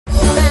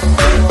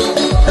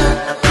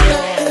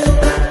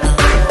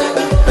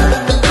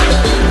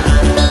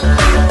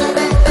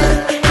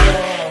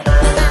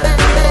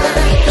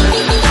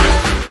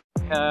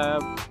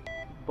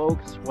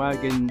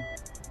Volkswagen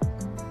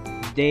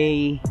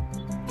day.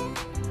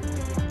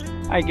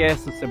 I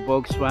guess it's a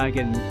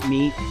Volkswagen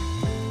meet.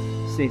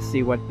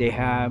 See what they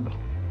have.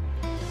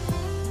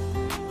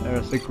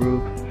 There's a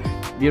group.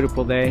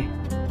 Beautiful day.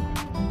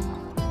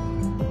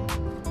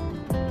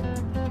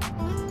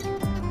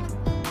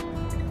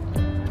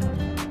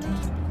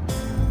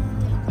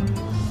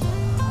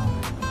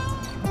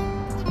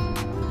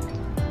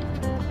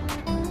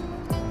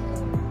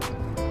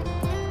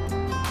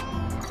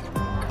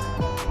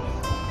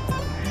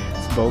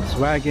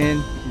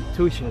 Volkswagen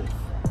institution.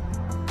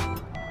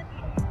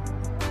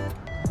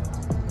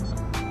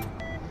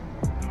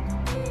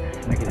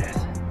 Look at this.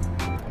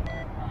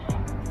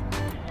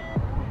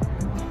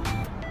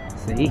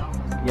 See?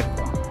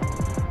 Beautiful.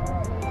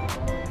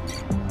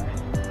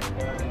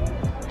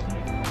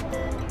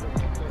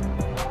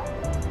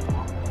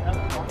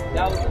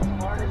 That was the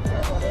smartest.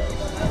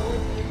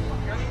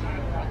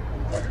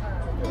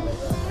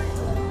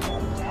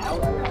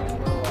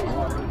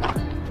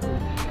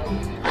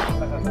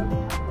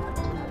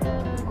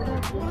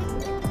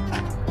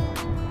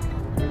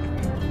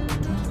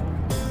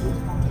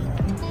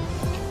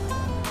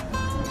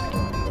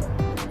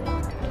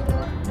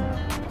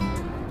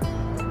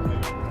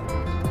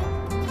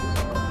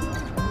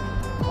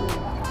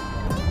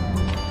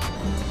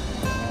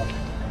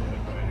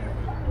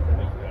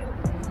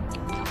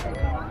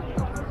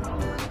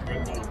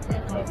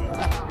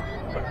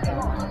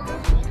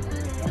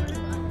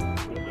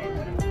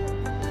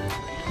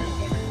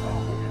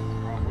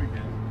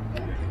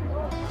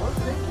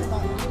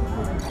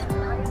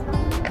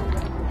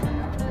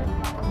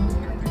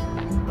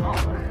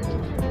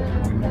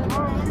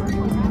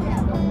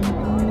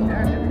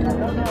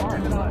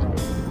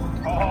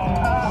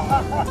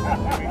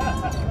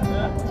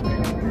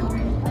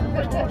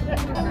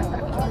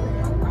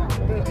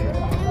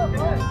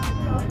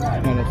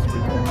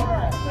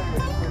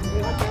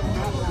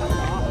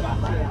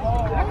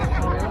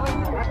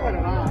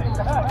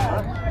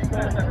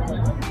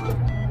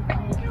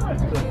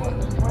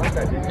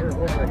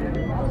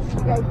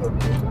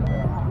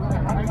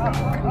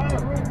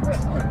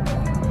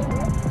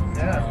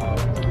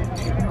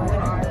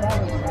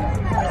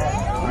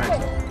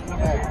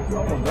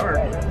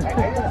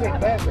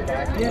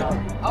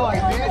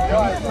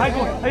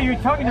 Hey, you're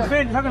talking to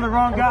Ben, you're talking to the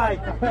wrong guy.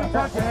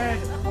 Talk to Ed.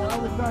 I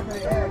was talking to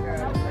Ed.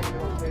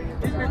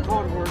 He's been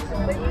called worse. I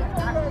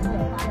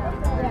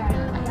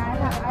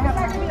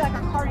have to be like a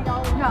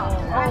cardiologist. No,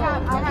 I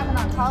have an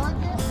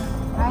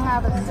oncologist. I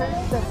have the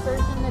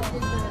surgeon that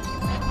did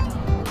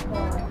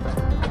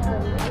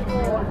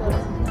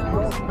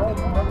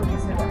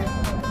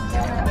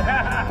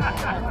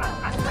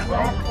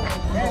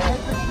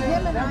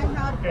him and I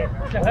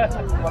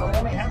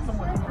have so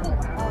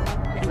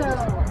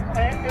I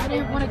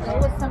didn't want to go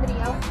with somebody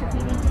else because he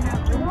didn't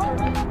have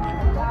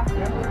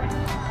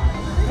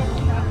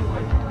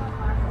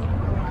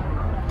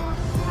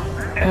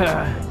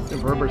the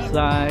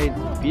Riverside,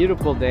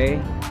 beautiful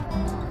day.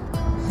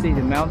 See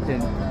the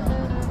mountain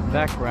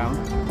background.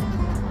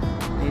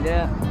 See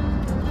that?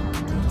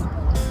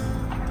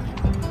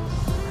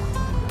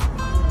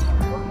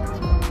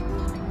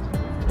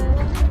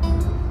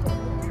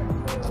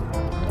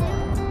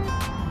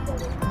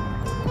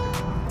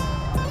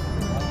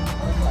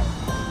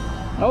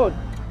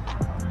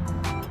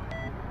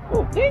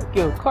 Oh, thank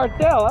you,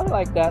 cartel. I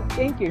like that.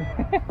 Thank you.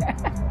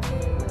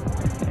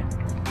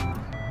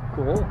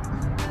 Cool.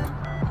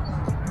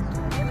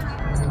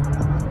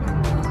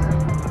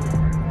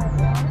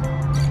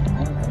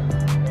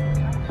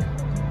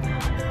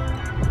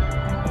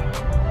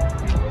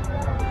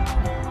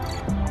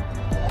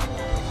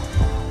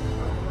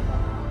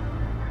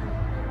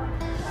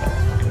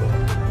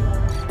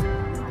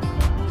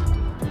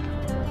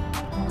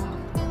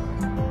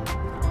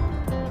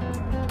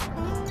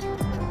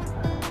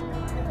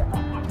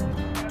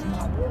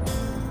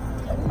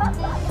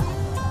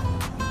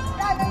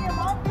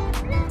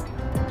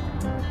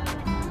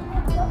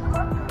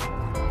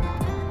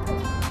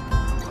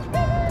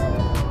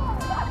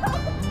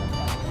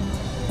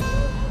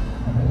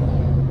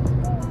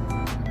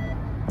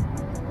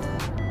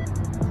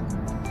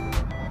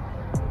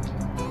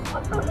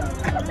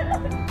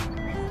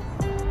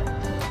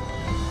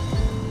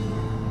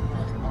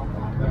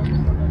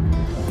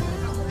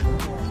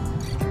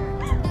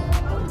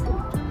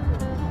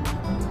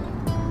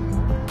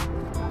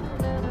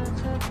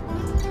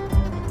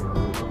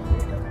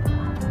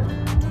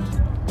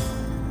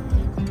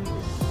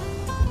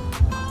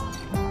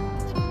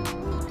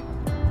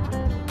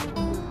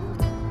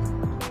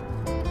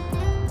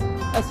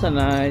 That's a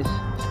nice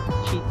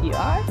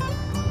GTI.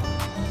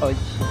 Oh,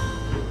 it's,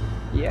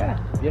 yeah,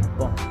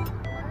 beautiful.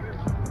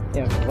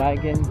 Yeah,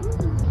 wagon.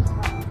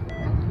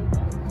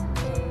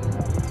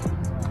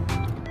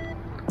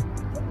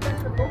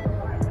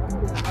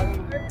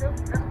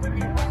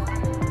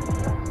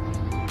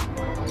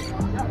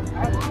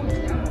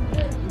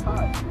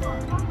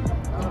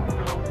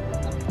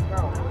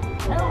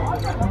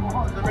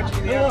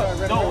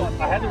 No,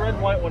 I had the red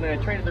and white one and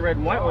I traded the red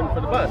and white one for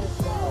the bus.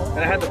 And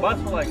I had the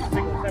bus for like 6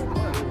 or 7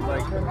 months.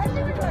 like,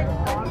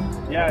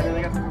 yeah, and then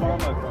they got the farm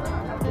like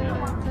and then they're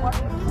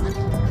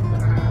gonna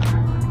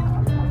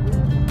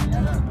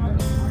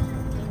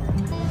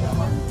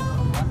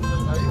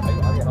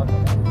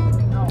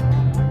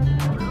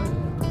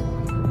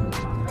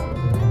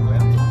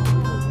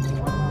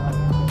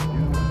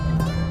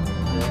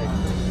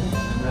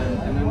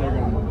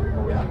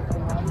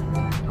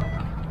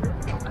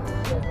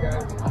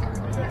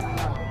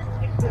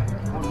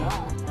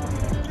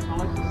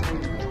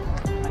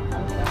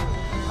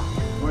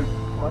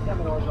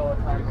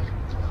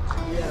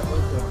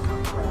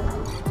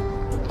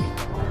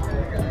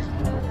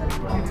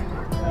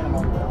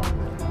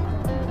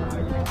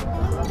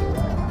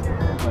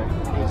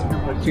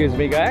Excuse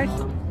me, guys.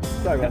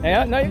 Sorry, man.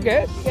 Yeah, no, you're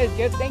good. You guys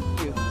good. Thank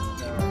you.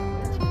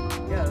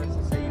 Yeah, let's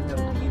just say you have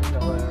a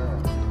detail there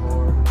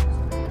or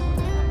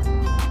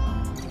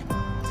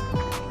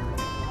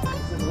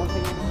this is one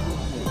thing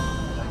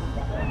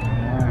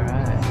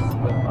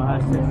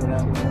Alright.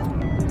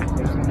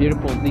 There's a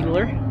beautiful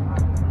dealer.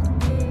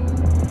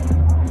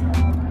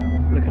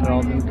 Look at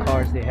all the new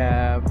cars they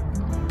have.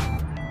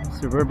 It's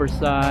the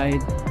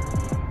Riverside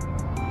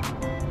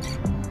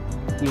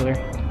dealer.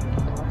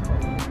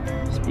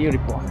 It's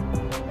beautiful.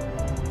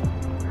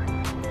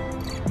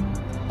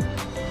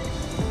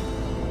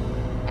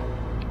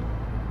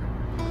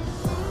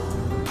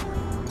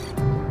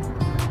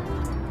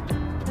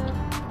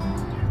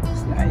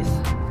 It's nice.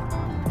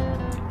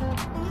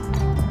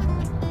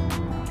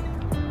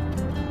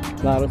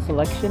 A lot of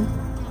selection.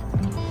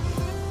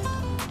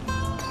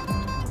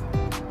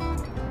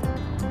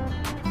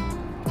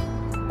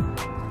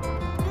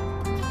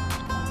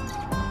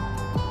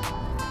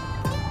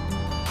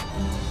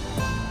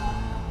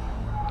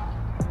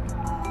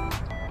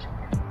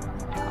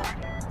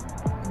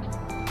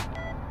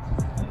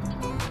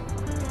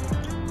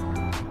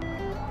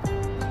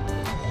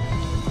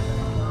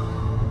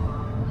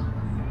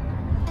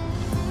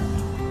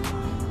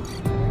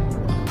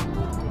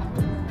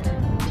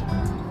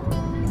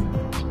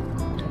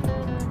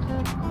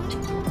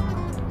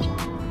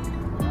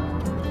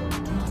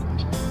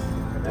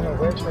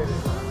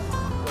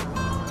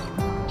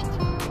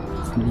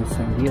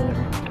 Nissan dealer,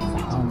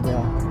 Honda,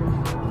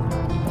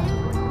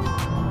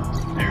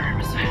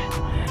 Riverside,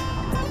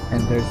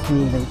 and there's me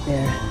right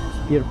there. It's a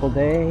beautiful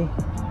day.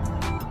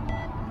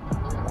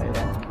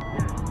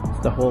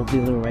 It's the whole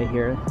dealer right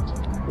here,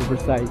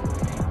 Riverside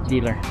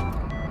dealer.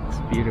 It's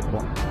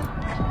beautiful.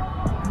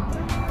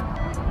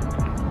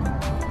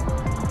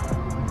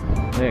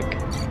 Look,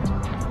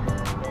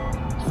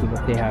 see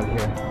what they have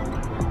here.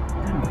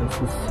 This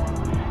is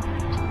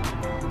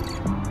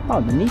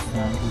the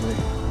Nissan dealer.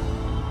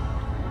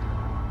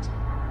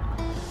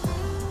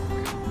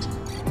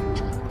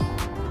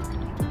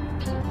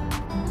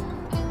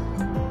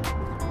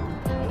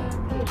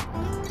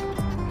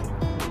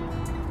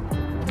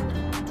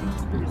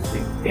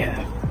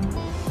 Yeah.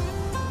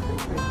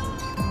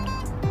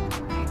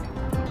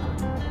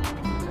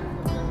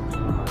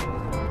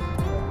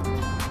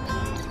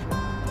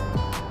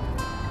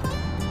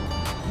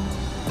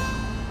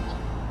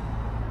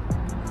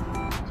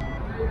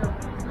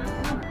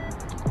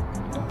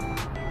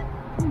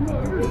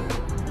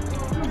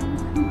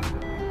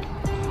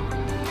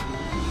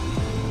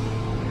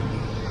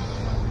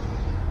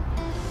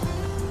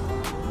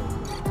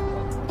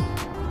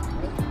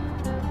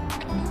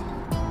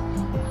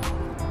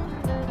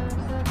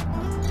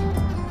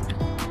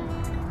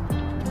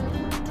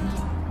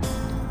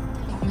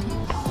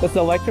 That's the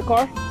electric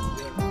car?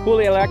 Yeah.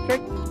 Fully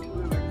electric?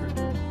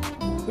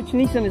 Which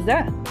Nissan is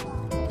that?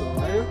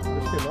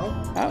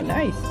 Oh,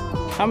 nice.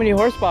 How many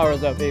horsepower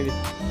is that, baby?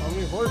 How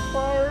many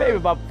horsepower? Maybe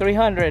about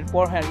 300,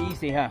 400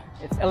 easy, huh?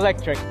 It's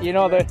electric. You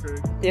know,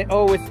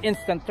 it's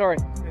instant torque.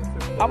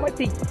 How much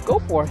do you go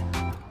for?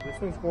 This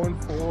one's going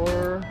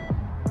for,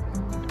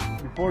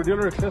 before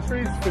dealer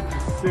accessories,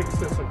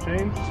 56 and some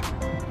change.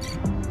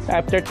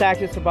 After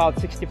taxes, about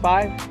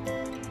 65.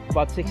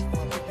 About 60.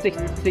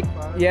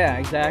 Yeah,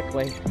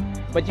 exactly.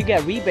 But you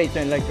get rebates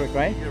on electric,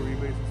 right? Yeah,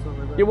 rebates and stuff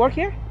like that. You work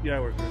here? Yeah, I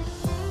work here.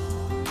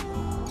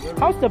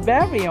 How's the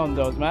battery on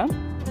those, man?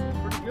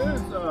 Pretty good.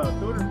 It's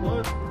 200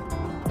 plus.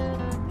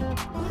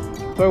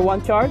 For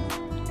one charge?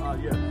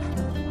 Yes.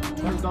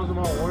 100,000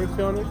 mile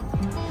warranty on it.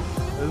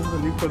 This is a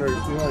new color. You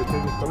see how it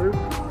changes colors?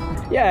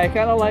 Yeah,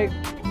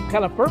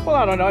 kind of purple.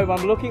 I don't know if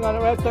I'm looking on it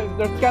right. So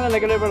there's kind of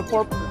like a little bit of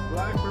purple. It's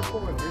black,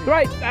 purple, and green.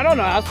 Right. I don't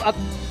know. I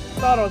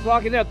thought I was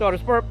walking there. I thought it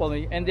was purple,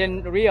 and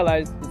then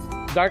realized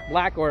it's dark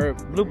black or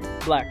blue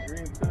black.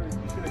 Green too.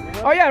 You see the green?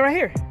 Oh yeah, right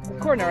here. The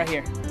corner right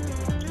here.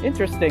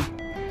 Interesting.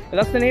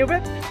 That's the name of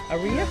it?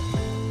 Aria?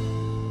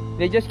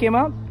 They just came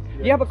out?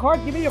 Yeah. You have a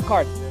card? Give me your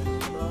card.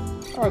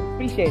 Oh,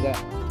 appreciate that.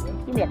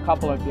 Give me a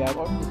couple if you have.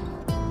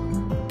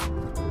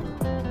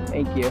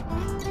 Thank you.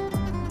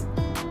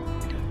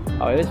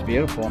 Oh, it is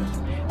beautiful.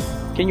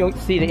 Can you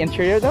see the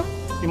interior though?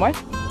 You mind?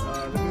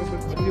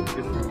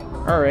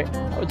 Alright.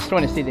 I just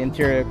want to see the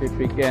interior if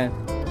we can.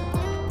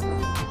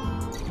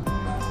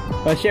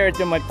 I'll share it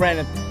to my friend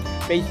on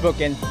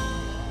Facebook and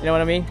you know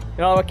what I mean?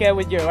 You know, okay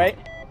with you, right?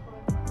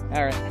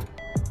 Alright.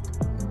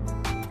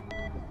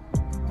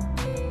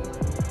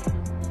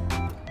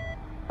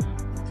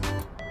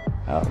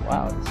 Oh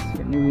wow, it's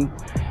a new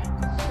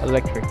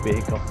electric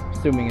vehicle.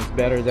 Assuming it's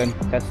better than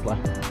Tesla.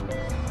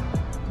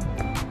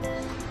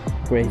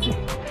 Crazy.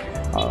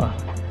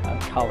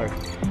 Color.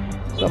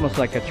 It's almost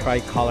like a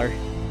tricolor.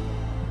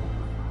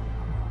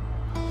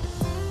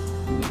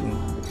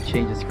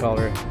 Changes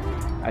color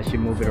as you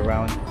move it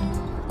around.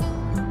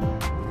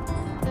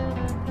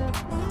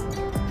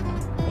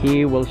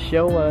 He will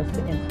show us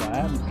the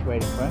inside. I'm just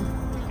right in front.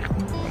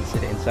 Let's see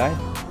the inside.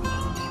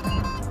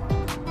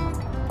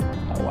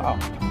 Oh wow.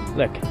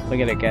 Look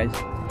at it, guys.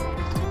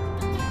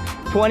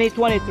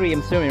 2023, I'm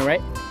assuming,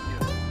 right?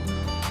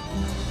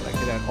 Look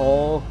at that,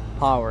 all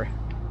power.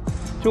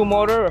 2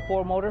 motor or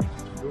 4 motor?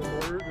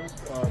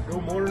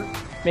 Dual motor.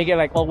 Make it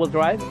like all-wheel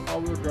drive?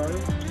 All-wheel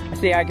drive.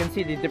 See, I can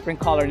see the different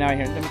color now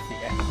here. Let me see.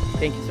 Yeah.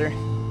 Thank you, sir.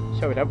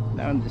 Show it up.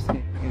 Now I'm just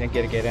gonna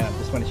get in. I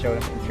just want to show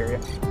them the interior.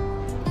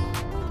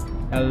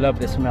 I love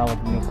the smell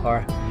of the new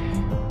car.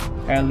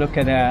 And look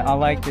at that. I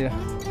like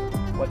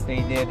what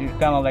they did. It's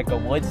kind of like a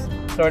woods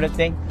sort of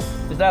thing.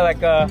 Is that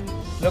like a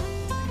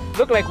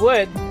look like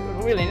wood?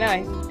 Really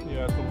nice.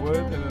 Yeah, it's a wood,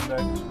 and then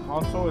that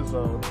console is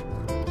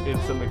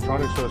it's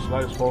electronic, so it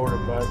slides forward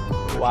and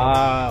back.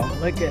 Wow,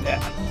 look at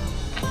that.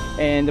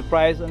 And the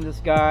price on this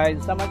guy,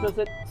 how much was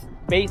it?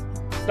 Base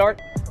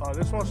start?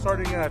 This one's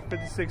starting at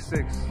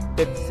 $56,600.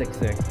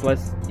 $56,600.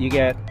 Plus you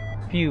get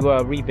a few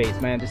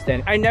rebates, man.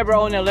 Understand? I never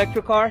owned an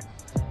electric car,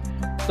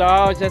 so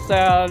I was just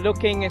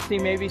looking and see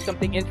maybe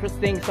something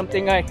interesting,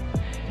 something like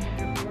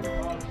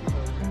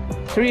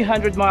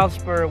 300 miles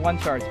per one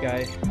charge,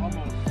 guys.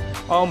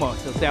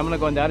 Almost. So say I'm gonna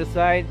go on the other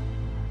side.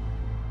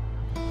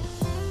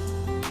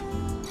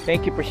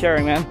 Thank you for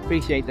sharing, man.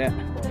 Appreciate that.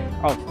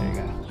 Oh, there you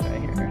go. It's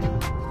right here.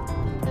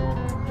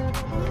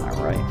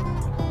 All right.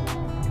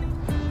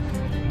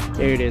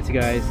 There it is,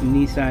 guys.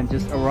 Nissan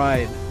just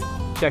arrived.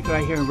 Check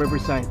right here in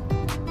Riverside.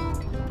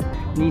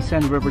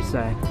 Nissan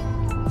Riverside.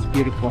 It's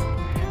beautiful.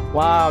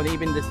 Wow,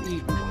 even this,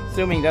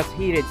 assuming that's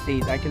heated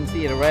seat. I can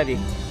see it already.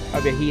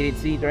 I'll be a heated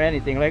seat or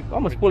anything. Like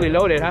almost fully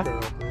loaded, huh?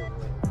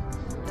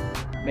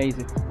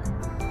 Amazing.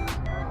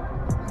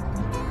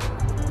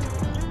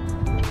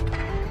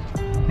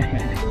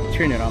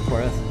 Turn it on for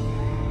us.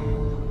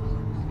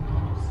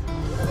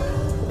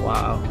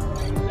 Wow.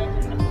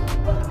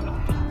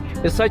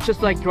 It's such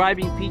just like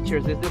driving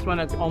features. Is this one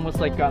that's almost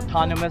like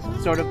autonomous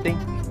sort of thing?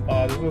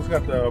 This one's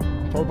got the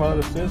profile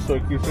assist, so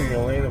it keeps you in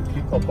your lane and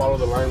follow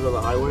the lines of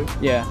the highway.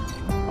 Yeah.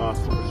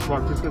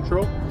 Smart cruise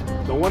control.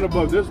 The one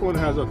above this one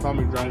has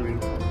autonomic driving.